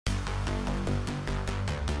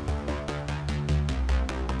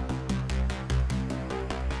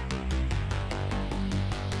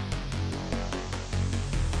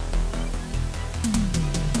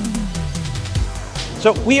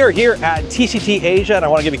So we are here at TCT Asia, and I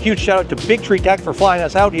want to give a huge shout out to Big Tree Tech for flying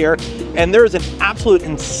us out here. And there's an absolute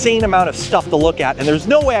insane amount of stuff to look at, and there's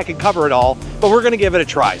no way I can cover it all, but we're going to give it a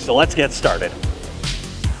try. So let's get started.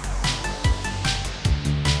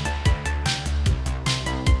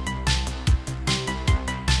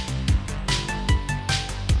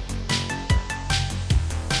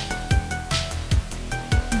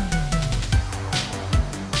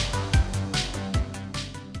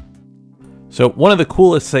 So one of the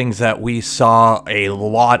coolest things that we saw a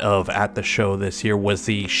lot of at the show this year was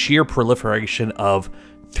the sheer proliferation of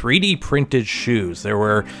 3D printed shoes. There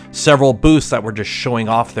were several booths that were just showing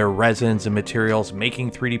off their resins and materials,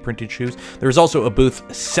 making 3D printed shoes. There was also a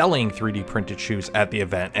booth selling 3D printed shoes at the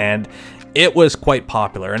event, and it was quite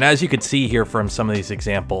popular. And as you can see here from some of these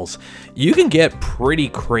examples, you can get pretty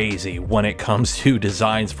crazy when it comes to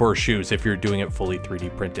designs for shoes if you're doing it fully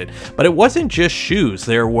 3D printed. But it wasn't just shoes.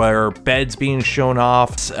 There were beds being shown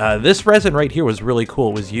off. This resin right here was really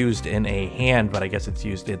cool. It was used in a hand, but I guess it's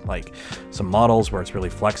used in like some models where it's really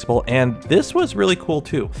flexible. And this was really cool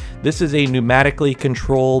too. This is a pneumatically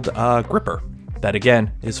controlled gripper that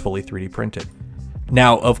again is fully 3D printed.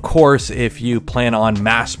 Now, of course, if you plan on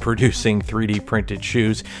mass producing 3D printed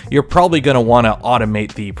shoes, you're probably going to want to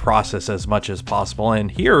automate the process as much as possible. And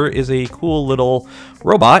here is a cool little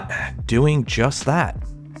robot doing just that.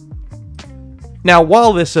 Now,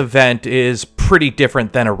 while this event is pretty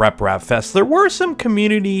different than a RepRap Fest, there were some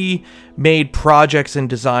community-made projects and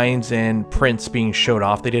designs and prints being showed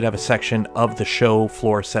off. They did have a section of the show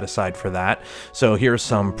floor set aside for that. So here's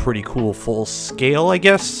some pretty cool full-scale, I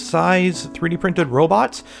guess, size 3D printed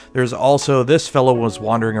robots. There's also, this fellow was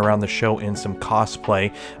wandering around the show in some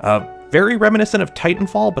cosplay. Very reminiscent of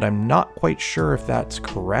Titanfall, but I'm not quite sure if that's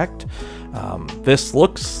correct. This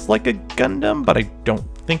looks like a Gundam, but I don't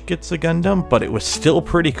think it's a Gundam, but it was still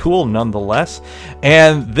pretty cool nonetheless.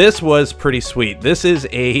 And this was pretty sweet. This is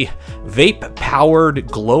a vape-powered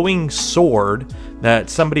glowing sword that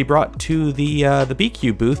somebody brought to the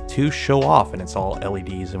BIQU booth to show off, and it's all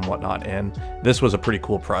LEDs and whatnot. And this was a pretty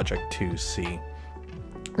cool project to see.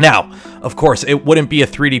 Now, of course, it wouldn't be a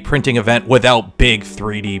 3D printing event without big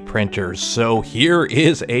 3D printers, so here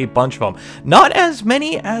is a bunch of them. Not as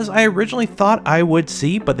many as I originally thought I would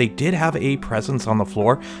see, but they did have a presence on the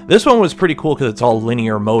floor. This one was pretty cool because it's all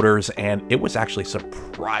linear motors, and it was actually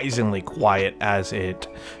surprisingly quiet as it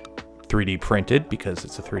 3D printed, because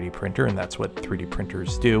it's a 3D printer, and that's what 3D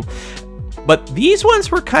printers do. But these ones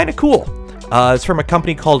were kind of cool. It's from a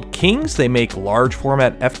company called Kings. They make large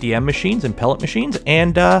format FDM machines and pellet machines.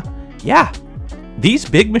 And yeah, these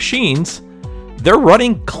big machines, they're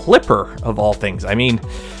running Clipper of all things. I mean,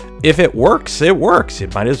 if it works, it works. You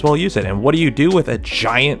might as well use it. And what do you do with a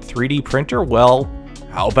giant 3D printer? Well,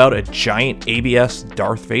 how about a giant ABS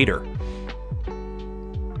Darth Vader?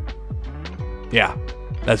 Yeah,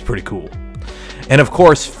 that's pretty cool. And of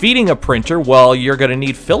course, feeding a printer, well, you're going to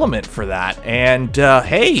need filament for that. And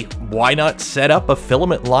hey, why not set up a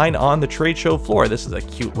filament line on the trade show floor? This is a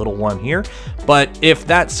cute little one here. But if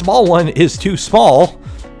that small one is too small,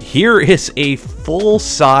 here is a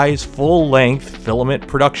full-size, full-length filament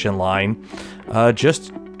production line.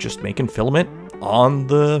 Just making filament on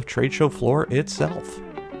the trade show floor itself.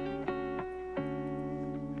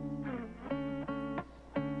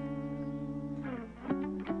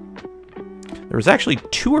 There was actually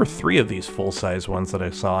 2 or 3 of these full-size ones that I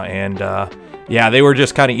saw, and yeah, they were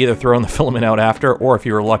just kind of either throwing the filament out after, or if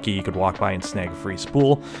you were lucky, you could walk by and snag a free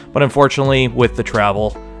spool. But unfortunately, with the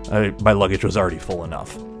travel, my luggage was already full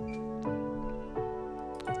enough.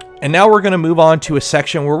 And now we're going to move on to a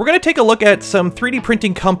section where we're going to take a look at some 3D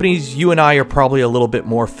printing companies you and I are probably a little bit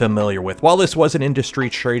more familiar with. While this was an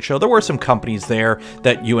industry trade show, there were some companies there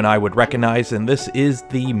that you and I would recognize, and this is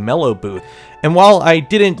the Mellow booth. And while I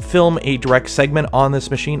didn't film a direct segment on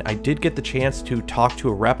this machine, I did get the chance to talk to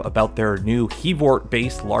a rep about their new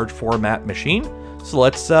Hevort-based large format machine. So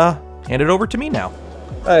let's hand it over to me now.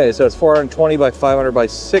 Okay, so it's 420 by 500 by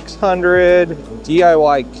 600,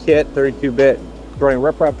 DIY kit, 32-bit. Running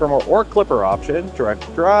RepRap thermal or Clipper option,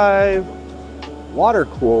 direct drive, water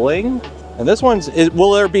cooling, and this one's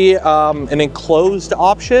will there be an enclosed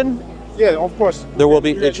option? Yeah, of course. There will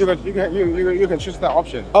be. You can choose that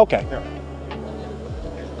option. Okay. Yeah.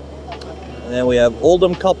 And then we have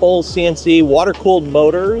Oldham couple CNC water cooled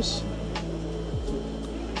motors.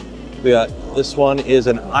 We got this one is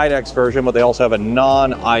an IDEX version, but they also have a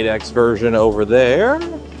non-IDEX version over there.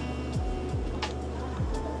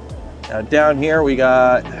 Down here we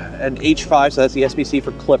got an H5, so that's the SBC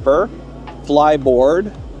for Clipper. Fly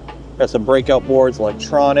board. Got some breakout boards,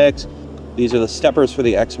 electronics. These are the steppers for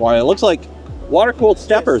the XY. It looks like Water cooled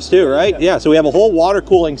steppers too, right? Yeah. So we have a whole water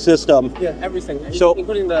cooling system. Yeah, everything. So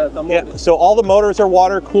including the motor. yeah. So all the motors are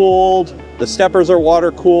water cooled. The steppers are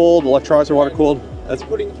water cooled. Electronics are water cooled. That's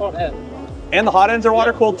Including hot end. and the hot ends are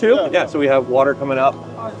water cooled too. Yeah. So we have water coming up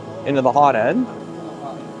into the hot end.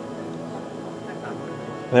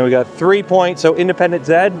 And then we got 3-point, so independent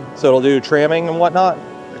Z, so it'll do tramming and whatnot.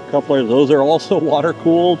 Couplers, those are also water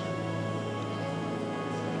cooled.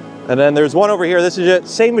 And then there's one over here. This is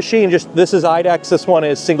just same machine, just this is IDEX. This one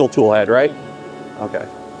is single tool head, right? Okay.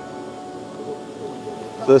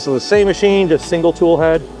 So this is the same machine, just single tool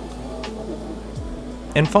head.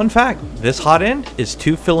 And fun fact, this hot end is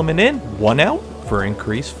 2 filament in, 1 out for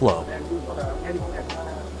increased flow.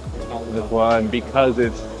 This one, because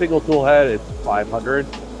it's single tool head, it's 500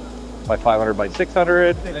 by 500 by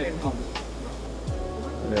 600. And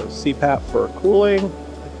there's CPAP for cooling.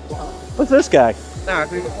 What's this guy? Nah,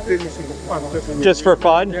 this is for fun. Just for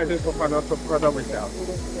fun? Yeah, this is for fun, not for product without.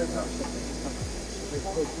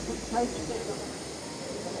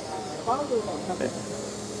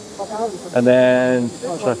 And then,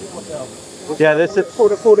 yeah, this is, For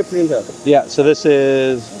the printer. yeah, so this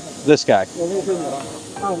is this guy.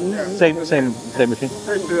 Same machine. This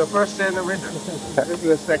is the first and the winter. This is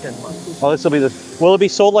the second one. Oh, this will be the, will it be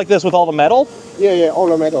sold like this with all the metal? Yeah, yeah, all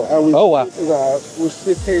the metal. And we, Oh, wow. We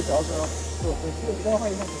split tape also.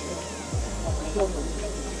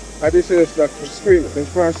 And this is the screen, the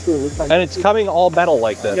front screen. And it's coming all metal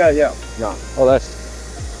like this? Yeah, yeah, yeah. Oh, that's,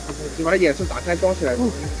 你把眼镜打开装起来。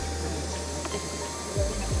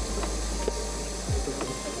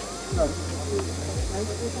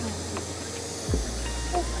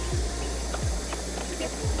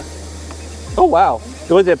oh, wow.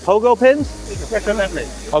 Was it pogo pins? Pressure leveling.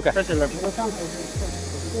 Okay. Pressure leveling.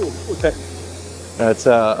 Okay. That's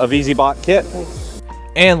a VZBot kit.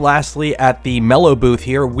 And lastly, at the Mellow booth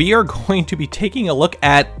here, we are going to be taking a look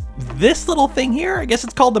at this little thing here. I guess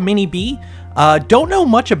it's called the Mini B. Don't know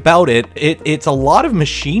much about it. It's a lot of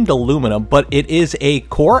machined aluminum, but it is a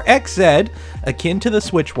Core XZ akin to the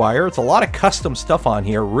switch wire. It's a lot of custom stuff on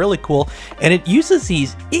here, really cool. And it uses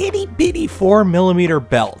these itty bitty 4mm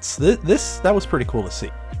belts. That was pretty cool to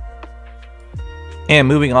see. And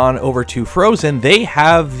moving on over to Frozen, they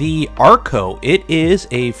have the Arco. It is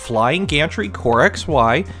a flying gantry Core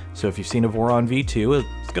XY. So if you've seen a Voron V2,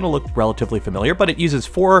 it's going to look relatively familiar, but it uses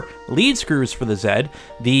 4 lead screws for the Z.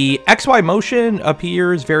 The XY motion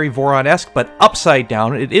appears very Voron-esque, but upside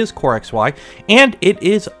down. It is Core XY, and it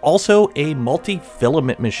is also a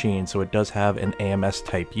multi-filament machine, so it does have an AMS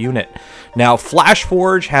type unit. Now,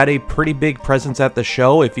 FlashForge had a pretty big presence at the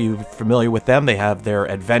show. If you're familiar with them, they have their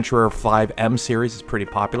Adventurer 5M series, is pretty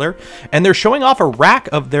popular, and they're showing off a rack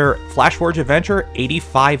of their FlashForge Adventure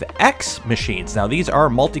 85X machines. Now, these are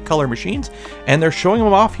multicolor machines, and they're showing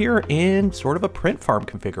them off here in sort of a print farm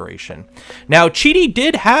configuration. Now, Cheaty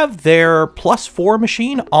did have their +4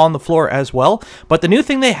 machine on the floor as well, but the new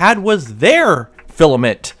thing they had was their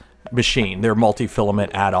filament machine, their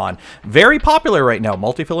multi-filament add-on. Very popular right now.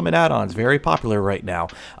 Multi-filament add-ons, very popular right now.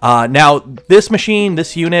 Now, this machine,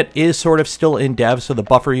 this unit is sort of still in dev, so the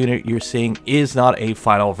buffer unit you're seeing is not a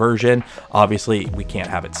final version. Obviously, we can't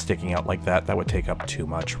have it sticking out like that. That would take up too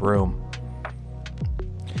much room.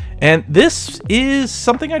 And this is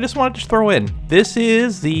something I just wanted to throw in. This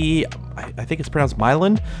is the, I think it's pronounced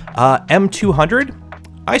Myland, M200.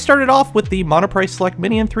 I started off with the Monoprice Select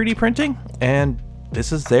Mini in 3D printing, and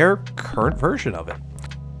this is their current version of it.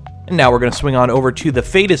 And now we're going to swing on over to the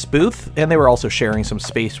Fadis booth, and they were also sharing some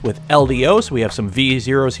space with LDO, so we have some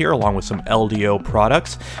V0s here along with some LDO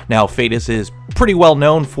products. Now, Fadis is pretty well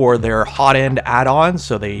known for their hot end add-ons,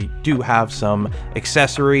 so they do have some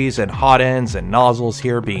accessories and hot ends and nozzles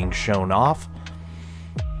here being shown off.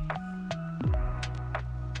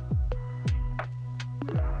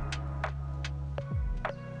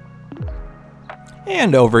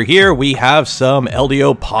 And over here we have some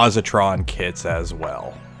LDO positron kits as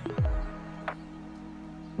well.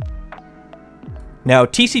 Now,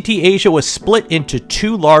 TCT Asia was split into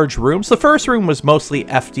 2 large rooms. The first room was mostly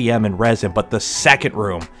FDM and resin, but the second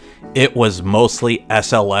room, it was mostly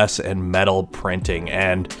SLS and metal printing,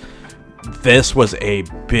 and this was a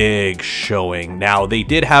big showing. Now, they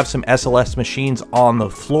did have some SLS machines on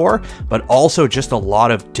the floor, but also just a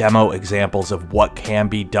lot of demo examples of what can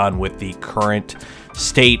be done with the current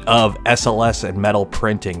state of SLS and metal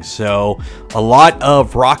printing. So a lot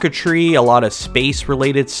of rocketry, a lot of space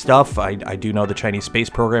related stuff. I do know the Chinese space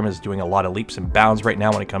program is doing a lot of leaps and bounds right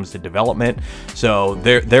now when it comes to development. So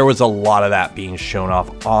there was a lot of that being shown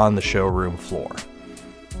off on the showroom floor.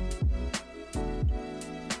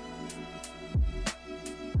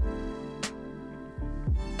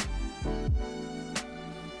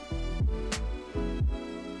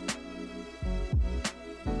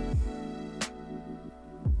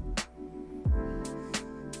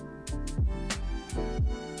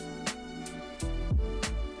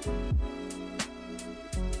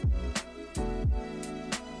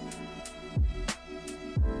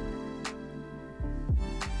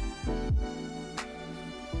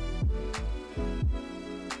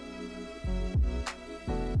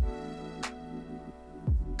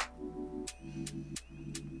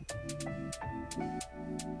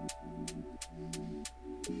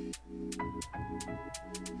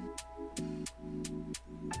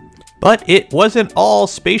 But it wasn't all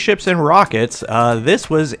spaceships and rockets. This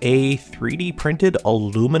was a 3D printed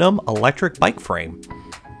aluminum electric bike frame.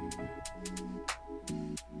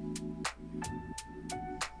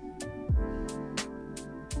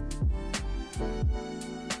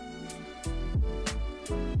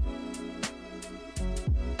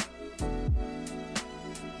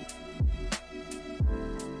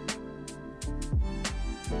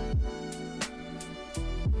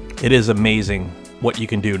 It is amazing what you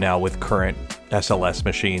can do now with current SLS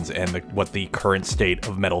machines and what the current state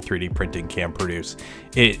of metal 3D printing can produce.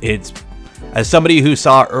 It's, as somebody who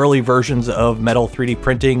saw early versions of metal 3D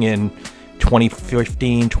printing in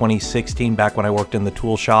 2015, 2016, back when I worked in the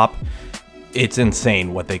tool shop, it's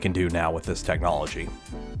insane what they can do now with this technology.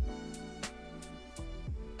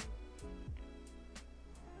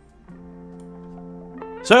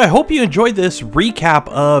 So I hope you enjoyed this recap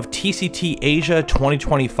of TCT Asia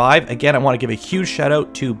 2025. Again, I want to give a huge shout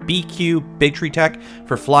out to BIQU, Big Tree Tech,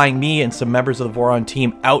 for flying me and some members of the Voron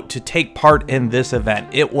team out to take part in this event.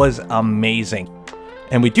 It was amazing.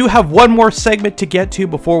 And we do have one more segment to get to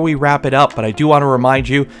before we wrap it up, but I do want to remind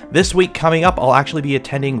you, this week coming up, I'll actually be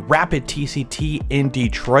attending Rapid TCT in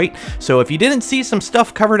Detroit. So if you didn't see some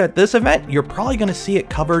stuff covered at this event, you're probably going to see it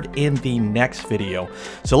covered in the next video.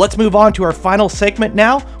 So let's move on to our final segment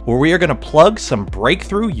now, where we are going to plug some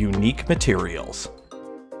breakthrough unique materials.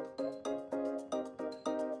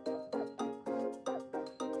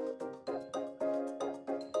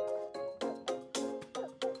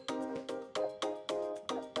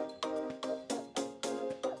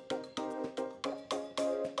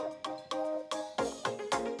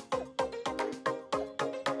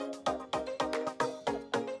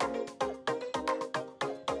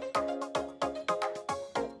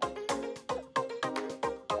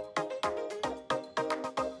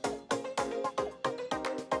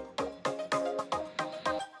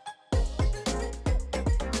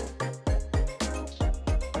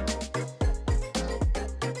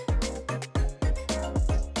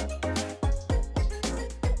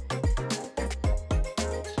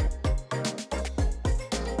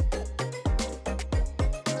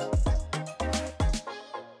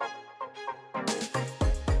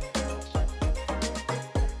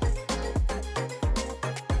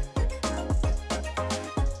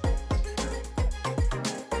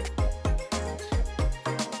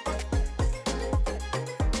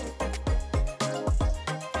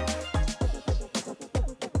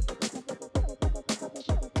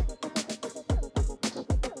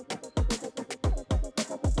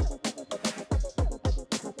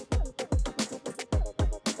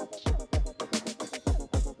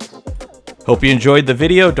 Hope you enjoyed the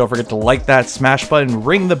video. Don't forget to like that smash button,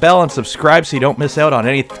 ring the bell, and subscribe so you don't miss out on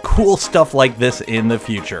any cool stuff like this in the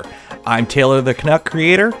future. I'm Taylor the Canuck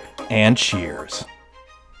Creator, and cheers.